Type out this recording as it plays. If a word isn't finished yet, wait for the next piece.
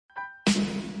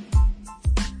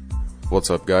What's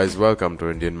up, guys? Welcome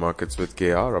to Indian Markets with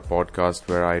KR, a podcast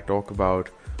where I talk about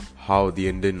how the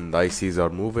Indian indices are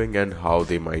moving and how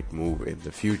they might move in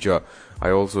the future. I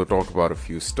also talk about a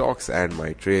few stocks and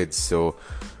my trades. So,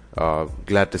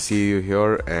 glad to see you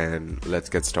here, and let's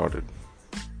get started.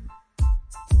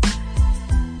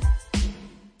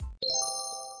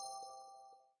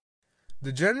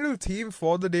 The general theme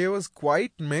for the day was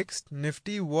quite mixed.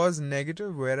 Nifty was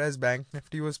negative, whereas Bank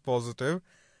Nifty was positive.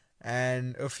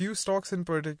 And a few stocks in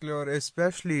particular,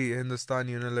 especially Hindustan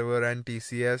Unilever and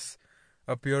TCS,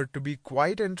 appeared to be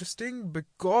quite interesting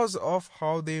because of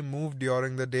how they moved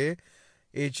during the day.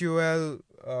 HUL,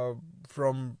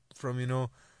 from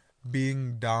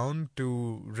being down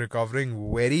to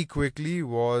recovering very quickly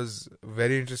was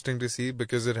very interesting to see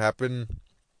because it happened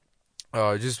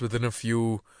just within a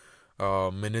few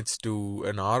minutes to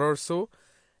an hour or so.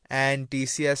 And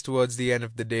TCS towards the end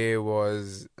of the day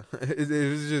was it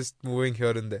was just moving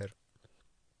here and there.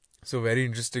 So very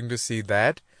interesting to see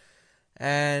that.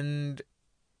 And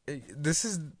this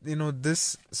is,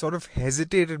 this sort of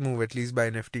hesitated move, at least by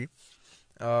Nifty,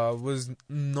 was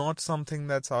not something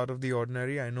that's out of the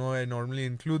ordinary. I know I normally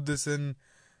include this in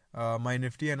my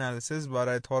Nifty analysis, but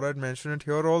I thought I'd mention it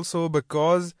here also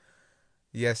because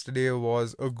yesterday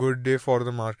was a good day for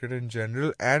the market in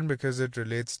general, and because it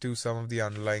relates to some of the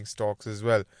underlying stocks as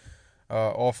well,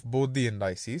 of both the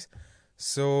indices.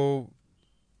 So,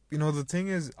 the thing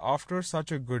is, after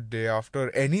such a good day, after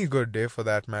any good day for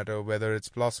that matter, whether it's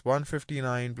plus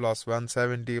 159, plus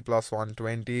 170, plus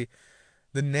 120,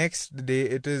 the next day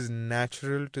it is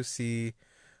natural to see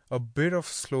a bit of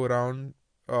slowdown,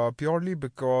 purely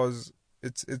because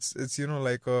it's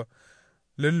like a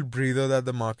little breather that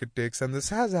the market takes, and this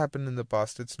has happened in the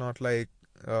past. It's not like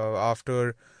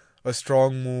after a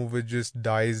strong move it just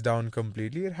dies down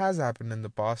completely. It has happened in the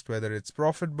past, whether it's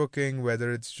profit booking,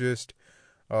 whether it's just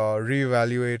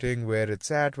reevaluating where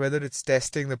it's at, whether it's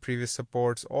testing the previous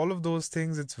supports, all of those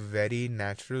things. It's very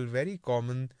natural, very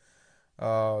common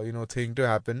thing to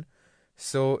happen,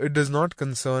 so it does not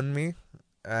concern me.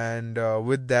 And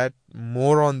with that,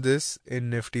 more on this in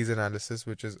Nifty's analysis,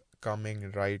 which is coming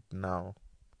right now.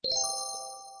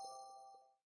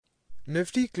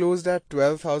 Nifty closed at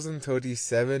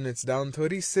 12,037. It's down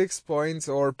 36 points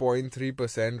or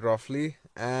 0.3% roughly.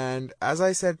 And as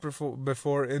I said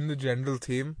before in the general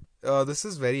theme, this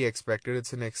is very expected.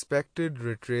 It's an expected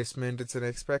retracement. It's an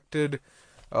expected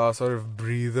sort of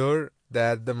breather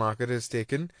that the market has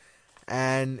taken.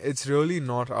 And it's really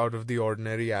not out of the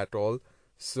ordinary at all.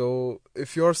 So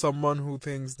if you're someone who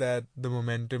thinks that the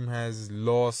momentum has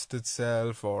lost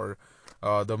itself, or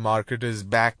the market is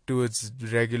back to its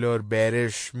regular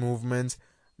bearish movements,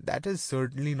 that is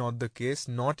certainly not the case,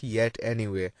 not yet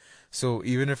anyway. So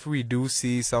even if we do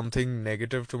see something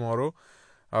negative tomorrow,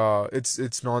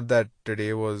 it's not that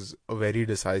today was a very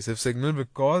decisive signal,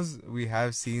 because we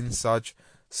have seen such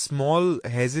small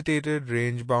hesitated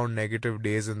range bound negative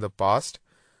days in the past.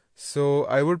 So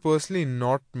I would personally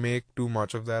not make too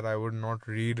much of that. I would not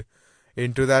read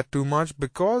into that too much,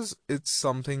 because it's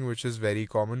something which is very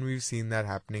common. We've seen that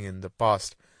happening in the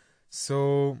past.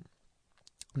 So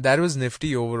that was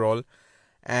Nifty overall.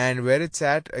 And where it's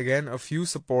at, again, a few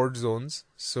support zones.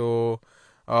 So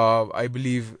I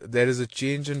believe there is a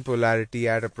change in polarity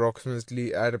at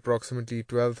approximately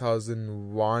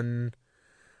 12,001.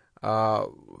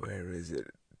 Where is it?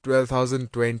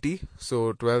 12,020.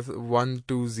 So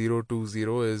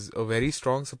 12020 is a very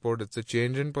strong support. It's a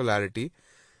change in polarity.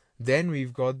 Then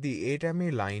we've got the 8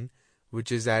 MA line,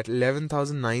 which is at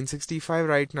 11,965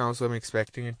 right now. So I'm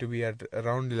expecting it to be at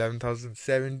around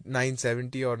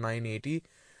 11,970 or 980.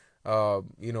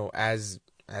 As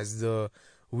the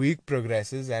week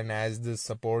progresses and as the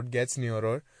support gets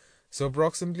nearer. So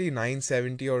approximately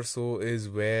 970 or so is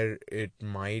where it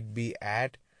might be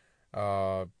at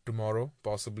tomorrow,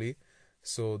 possibly.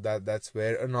 So that's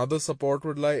where another support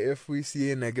would lie if we see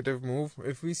a negative move.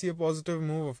 If we see a positive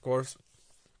move, of course,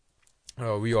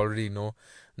 we already know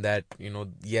that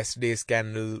yesterday's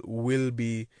candle will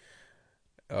be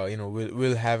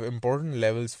will have important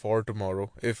levels for tomorrow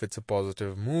if it's a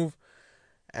positive move.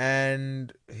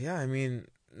 And yeah, I mean,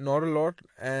 not a lot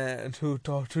to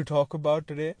talk about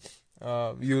today.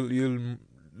 You'll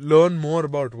learn more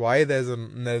about why there's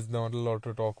not a lot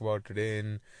to talk about today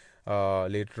in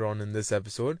later on in this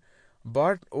episode.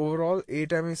 But overall,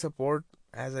 8 MA support,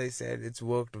 as I said, it's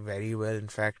worked very well. In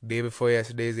fact, day before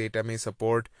yesterday's 8 MA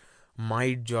support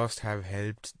might just have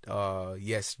helped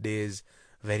yesterday's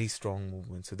very strong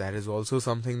movement. So that is also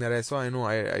something that I saw. I know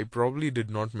I probably did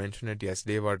not mention it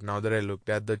yesterday, but now that I looked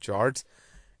at the charts,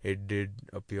 it did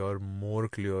appear more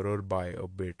clearer by a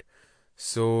bit.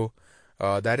 So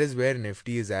That is where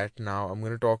Nifty is at now. I'm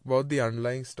going to talk about the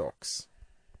underlying stocks.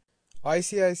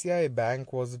 ICICI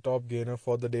Bank was the top gainer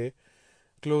for the day,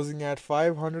 closing at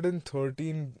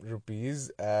 513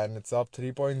 rupees, and it's up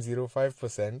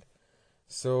 3.05%.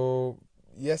 So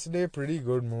yesterday pretty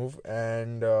good move,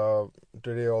 and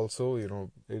today also,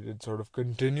 it sort of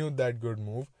continued that good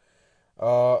move.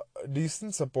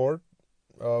 Decent support,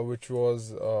 which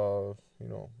was,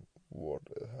 what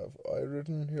have I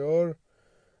written here?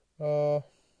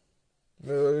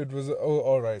 It was,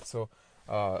 all right. So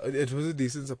it was a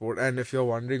decent support, and if you're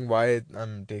wondering why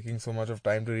I'm taking so much of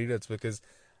time to read, it's because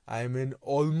I'm in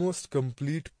almost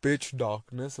complete pitch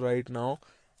darkness right now,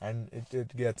 and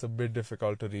it gets a bit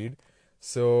difficult to read.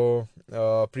 So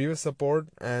previous support,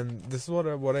 and this is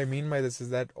what I mean by this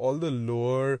is that all the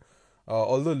lows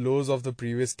of the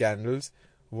previous candles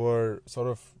were sort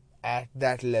of at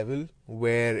that level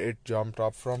where it jumped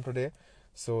up from today.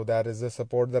 So that is the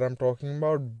support that I'm talking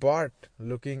about. But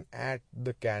looking at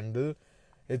the candle,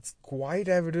 it's quite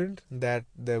evident that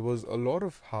there was a lot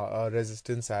of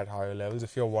resistance at higher levels.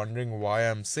 If you're wondering why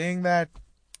I'm saying that,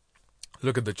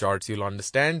 look at the charts, you'll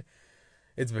understand.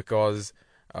 It's because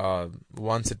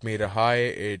once it made a high,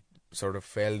 it sort of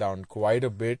fell down quite a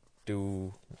bit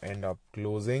to end up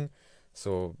closing.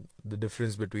 So the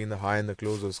difference between the high and the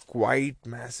close was quite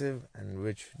massive, and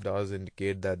which does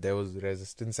indicate that there was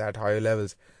resistance at higher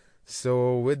levels.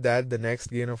 So with that, the next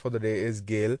gainer for the day is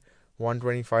GAIL,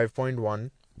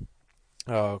 125.1,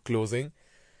 closing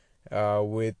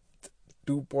with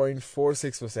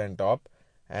 2.46% up,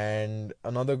 and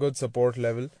another good support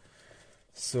level.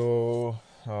 So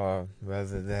well,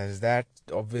 there's that.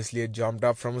 Obviously, it jumped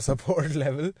up from a support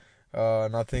level.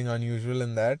 Nothing unusual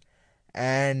in that.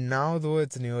 And now, though,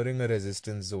 it's nearing a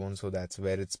resistance zone, so that's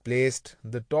where it's placed.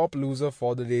 The top loser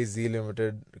for the day is Zee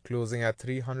Limited, closing at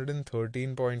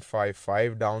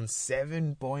 313.55, down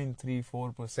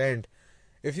 7.34%.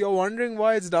 If you're wondering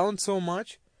why it's down so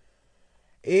much,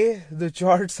 the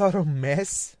charts are a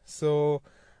mess. So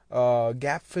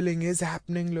gap filling is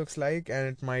happening, looks like, and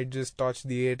it might just touch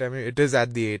the 8 MA. It is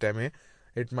at the 8 MA.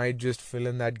 It might just fill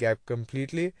in that gap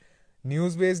completely.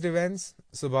 News-based events,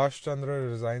 Subhash Chandra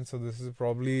resigned, so this is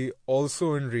probably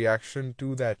also in reaction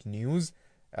to that news,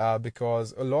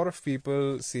 because a lot of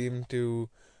people seem to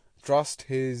trust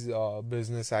his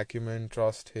business acumen,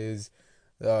 trust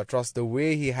the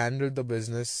way he handled the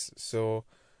business. So,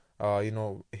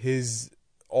 his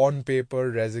on-paper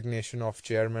resignation of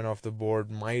chairman of the board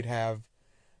might have,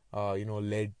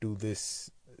 led to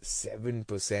this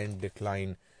 7%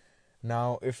 decline.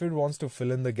 Now, if it wants to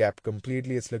fill in the gap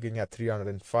completely, it's looking at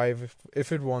 305.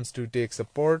 If it wants to take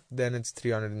support, then it's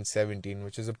 317,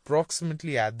 which is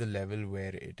approximately at the level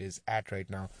where it is at right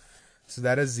now. So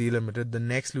that is Zee Limited. The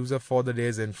next loser for the day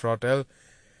is Infratel.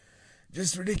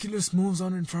 Just ridiculous moves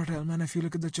on Infratel, man. If you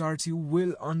look at the charts, you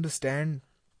will understand.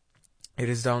 It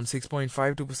is down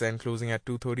 6.52%, closing at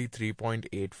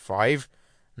 233.85.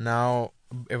 Now,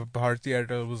 Bharti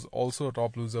Airtel was also a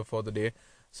top loser for the day.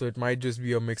 So it might just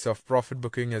be a mix of profit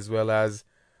booking as well as,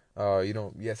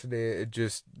 yesterday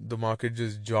the market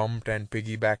just jumped and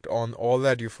piggybacked on all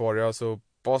that euphoria. So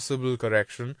possible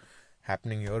correction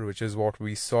happening here, which is what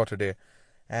we saw today.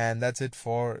 And that's it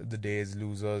for the day's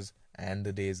losers and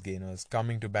the day's gainers.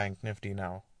 Coming to Bank Nifty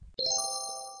now.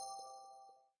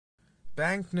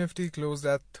 Bank Nifty closed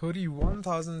at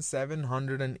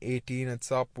 31,718.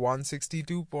 It's up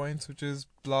 162 points, which is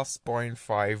plus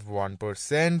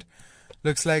 0.51%.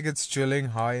 Looks like it's chilling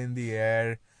high in the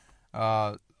air,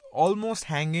 almost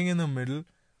hanging in the middle.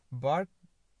 But,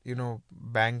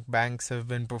 banks have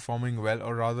been performing well,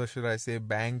 or rather should I say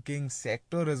banking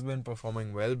sector has been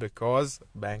performing well, because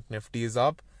Bank Nifty is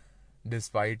up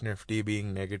despite Nifty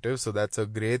being negative. So that's a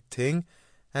great thing.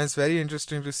 And it's very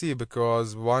interesting to see,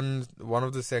 because one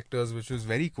of the sectors which was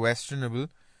very questionable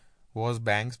was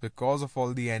banks, because of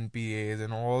all the NPAs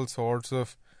and all sorts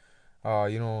of,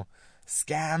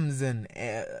 scams and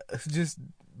just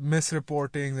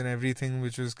misreportings and everything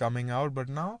which was coming out. But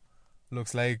now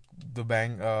looks like the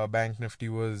Bank Nifty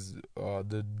was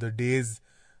the day's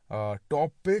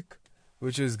top pick,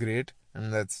 which is great,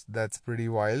 and that's pretty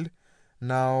wild.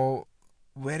 Now,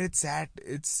 where it's at,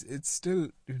 it's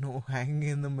still hanging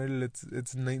in the middle.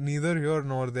 It's neither here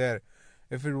nor there.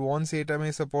 If it wants 8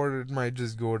 MA support, it might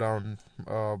just go down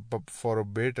for a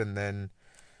bit, and then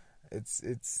it's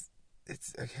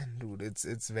again, dude,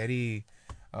 it's very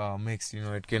mixed.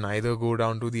 It can either go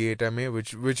down to the 8 MA,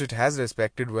 which it has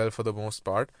respected well for the most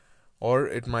part, or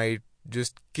it might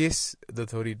just kiss the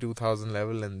 32,000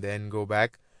 level and then go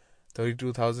back.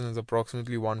 32,000 is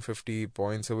approximately 150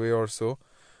 points away or so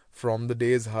from the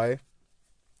day's high.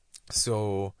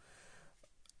 So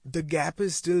the gap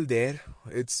is still there.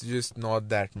 It's just not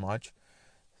that much.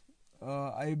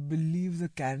 I believe the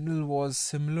candle was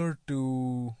similar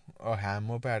to a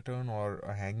hammer pattern or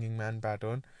a hanging man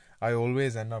pattern. I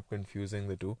always end up confusing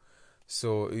the two.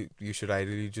 So you should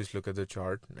ideally just look at the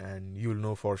chart and you'll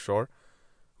know for sure.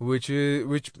 Which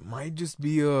might just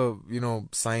be a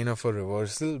sign of a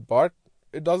reversal, but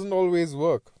it doesn't always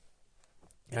work.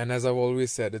 And as I've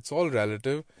always said, it's all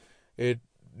relative. It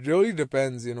really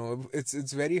depends.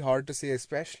 It's very hard to say,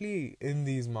 especially in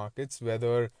these markets,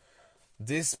 whether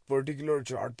this particular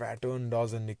chart pattern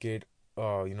does indicate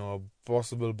a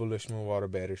possible bullish move or a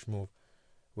bearish move.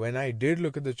 When I did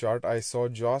look at the chart, I saw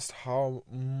just how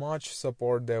much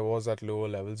support there was at lower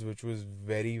levels, which was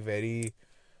very, very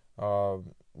uh,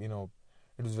 you know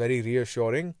it was very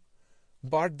reassuring.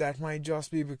 But that might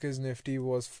just be because Bank Nifty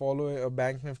was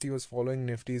following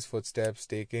Nifty's footsteps,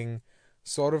 taking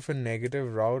sort of a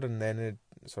negative route, and then it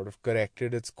sort of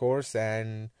corrected its course,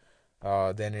 and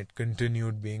then it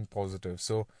continued being positive.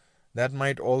 So that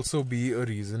might also be a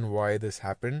reason why this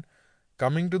happened.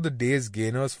 Coming to the day's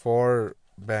gainers for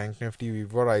Bank Nifty,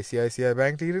 we've got ICICI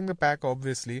Bank leading the pack,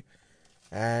 obviously.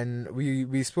 And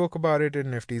we spoke about it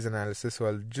in Nifty's analysis, so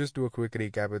I'll just do a quick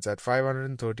recap. It's at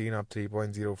 513, up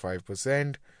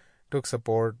 3.05%. Took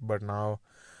support, but now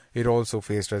it also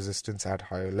faced resistance at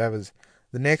higher levels.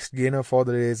 The next gainer for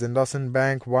the day is IndusInd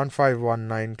Bank,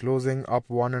 1519, closing up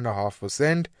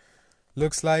 1.5%.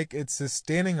 Looks like it's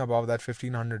sustaining above that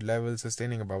 1500 level,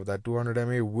 sustaining above that 200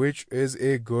 MA, which is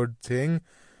a good thing.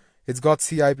 It's got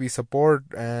CIP support,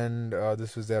 and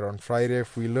this was there on Friday.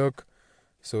 If we look,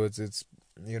 so it's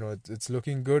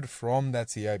looking good from that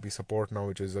CIP support now,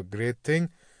 which is a great thing.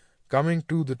 Coming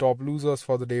to the top losers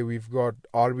for the day, we've got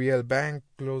RBL Bank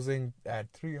closing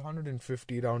at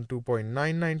 350, down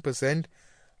 2.99%.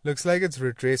 Looks like it's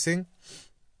retracing.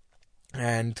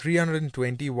 And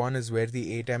 321 is where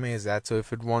the 8MA is at. So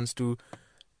if it wants to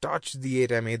touch the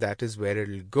 8MA, that is where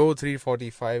it'll go.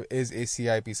 345 is a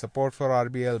CIP support for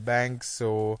RBL Bank.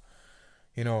 So,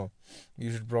 you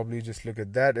should probably just look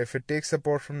at that. If it takes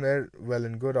support from there, well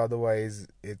and good. Otherwise,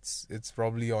 it's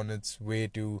probably on its way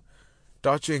to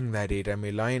touching that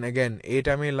 8MA line. Again,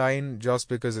 8MA line, just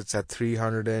because it's at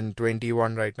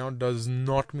 321 right now, does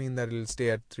not mean that it'll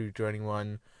stay at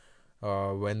 321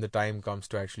 when the time comes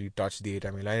to actually touch the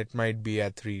 8MA line. It might be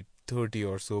at 330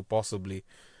 or so, possibly.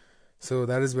 So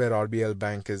that is where RBL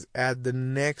Bank is at. The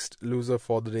next loser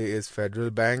for the day is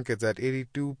Federal Bank. It's at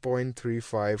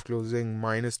 82.35, closing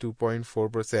minus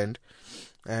 2.4%.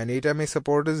 And 8MA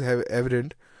support is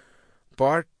evident,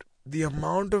 but the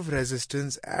amount of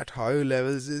resistance at higher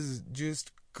levels is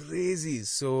just crazy.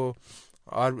 So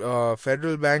our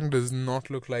Federal Bank does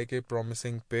not look like a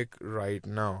promising pick right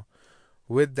now.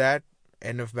 With that,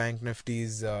 end of Bank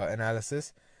Nifty's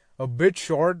analysis. A bit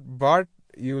short, but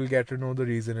you will get to know the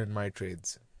reason in my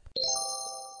trades.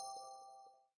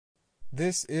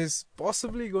 This is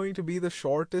possibly going to be the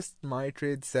shortest my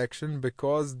trade section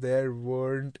because there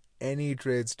weren't any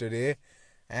trades today.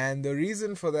 And the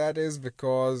reason for that is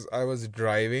because I was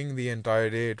driving the entire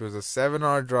day. It was a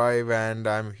 7-hour drive, and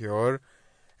I'm here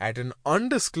at an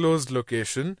undisclosed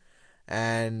location.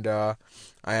 And I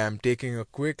am taking a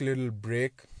quick little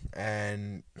break,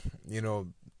 and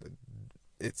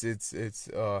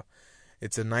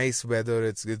it's a nice weather.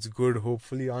 It's good,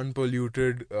 hopefully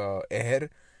unpolluted air,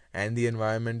 and the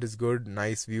environment is good,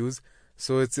 nice views.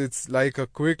 So it's like a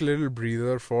quick little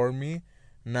breather for me.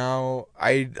 Now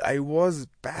I was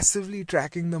passively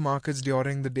tracking the markets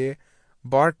during the day,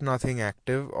 but nothing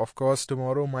active. Of course,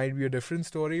 tomorrow might be a different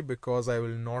story because I will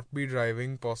not be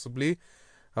driving, possibly.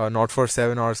 Not for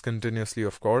 7 hours continuously,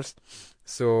 of course.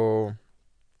 So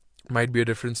might be a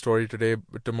different story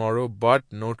tomorrow, but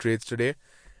no trades today.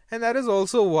 And that is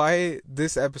also why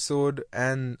this episode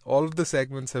and all of the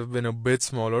segments have been a bit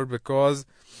smaller, because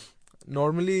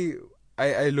normally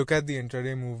I look at the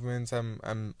intraday movements. I'm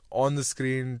on the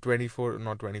screen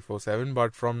 24/7,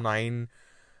 but from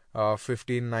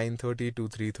 9:15, 9:30 to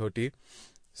 3:30.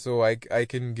 So I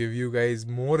can give you guys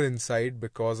more insight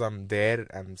because I'm there.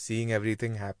 I'm seeing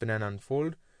everything happen and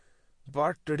unfold.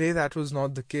 But today that was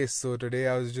not the case. So today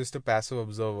I was just a passive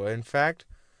observer. In fact,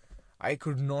 I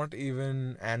could not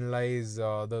even analyze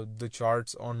the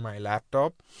charts on my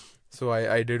laptop. So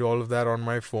I did all of that on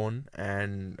my phone,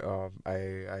 and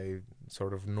I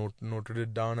sort of noted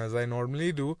it down as I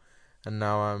normally do. And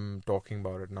now I'm talking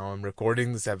about it. Now I'm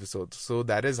recording this episode. So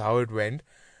that is how it went.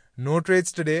 No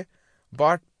trades today,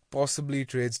 but possibly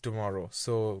trades tomorrow.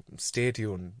 So stay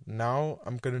tuned. Now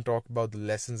I'm going to talk about the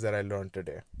lessons that I learned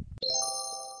today.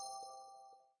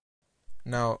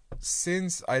 Now,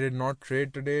 since I did not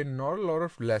trade today, not a lot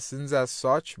of lessons as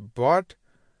such, but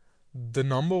the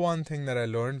number one thing that I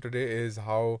learned today is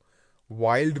how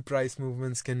wild price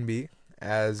movements can be,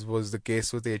 as was the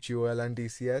case with HUL and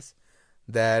TCS,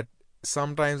 that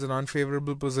sometimes an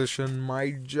unfavorable position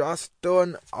might just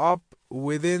turn up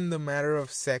within the matter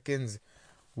of seconds,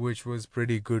 which was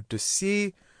pretty good to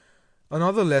see.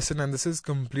 Another lesson, and this is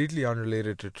completely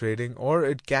unrelated to trading, or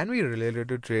it can be related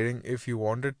to trading if you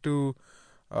wanted to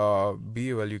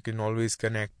be, well, you can always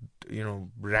connect,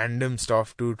 random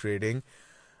stuff to trading.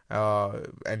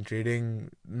 And trading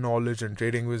knowledge and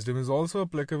trading wisdom is also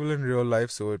applicable in real life,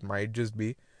 so it might just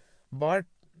be. But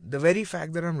the very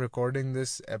fact that I'm recording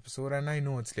this episode, and I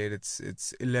know it's late, it's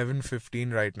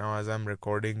 11:15 right now as I'm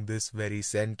recording this very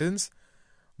sentence,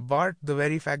 but the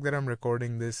very fact that I'm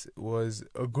recording this was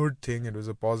a good thing. It was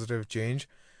a positive change.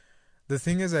 The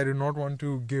thing is, I do not want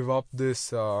to give up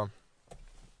this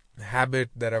habit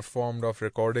that I've formed of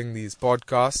recording these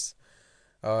podcasts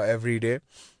every day,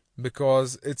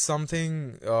 because it's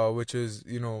something which is,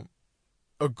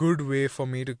 a good way for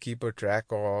me to keep a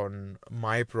track on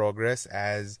my progress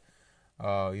as,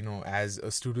 as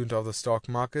a student of the stock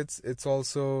markets. It's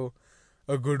also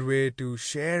a good way to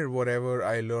share whatever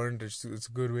I learned. It's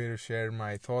a good way to share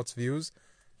my thoughts, views,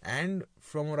 and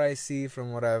from what I see,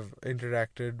 from what I've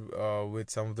interacted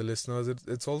with some of the listeners,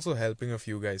 it's also helping a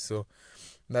few guys. So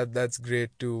that's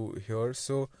great to hear.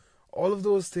 So all of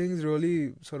those things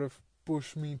really sort of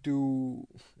push me to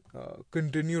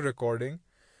continue recording,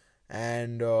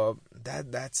 and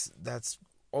that's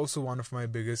also one of my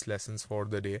biggest lessons for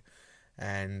the day.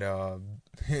 And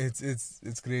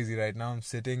it's crazy. Right now I'm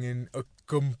sitting in a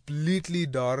completely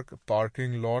dark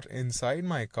parking lot inside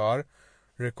my car,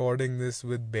 recording this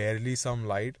with barely some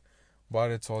light,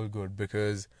 but it's all good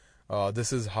because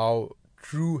this is how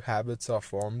true habits are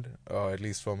formed. At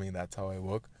least for me, that's how I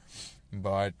work.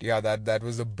 But yeah, that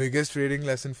was the biggest trading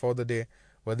lesson for the day.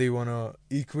 Whether you wanna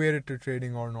equate it to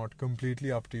trading or not,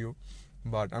 completely up to you.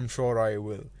 But I'm sure I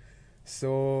will.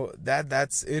 So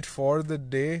that's it for the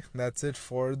day. That's it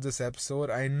for this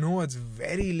episode. I know it's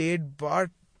very late,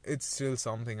 but it's still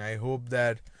something. I hope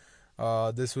that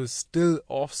this was still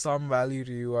of some value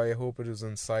to you. I hope it was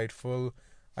insightful.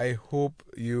 I hope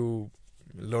you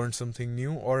learned something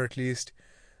new, or at least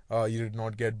you did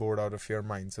not get bored out of your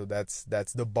mind. So that's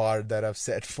the bar that I've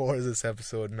set for this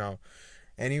episode now.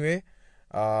 Anyway,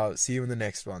 see you in the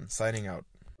next one. Signing out.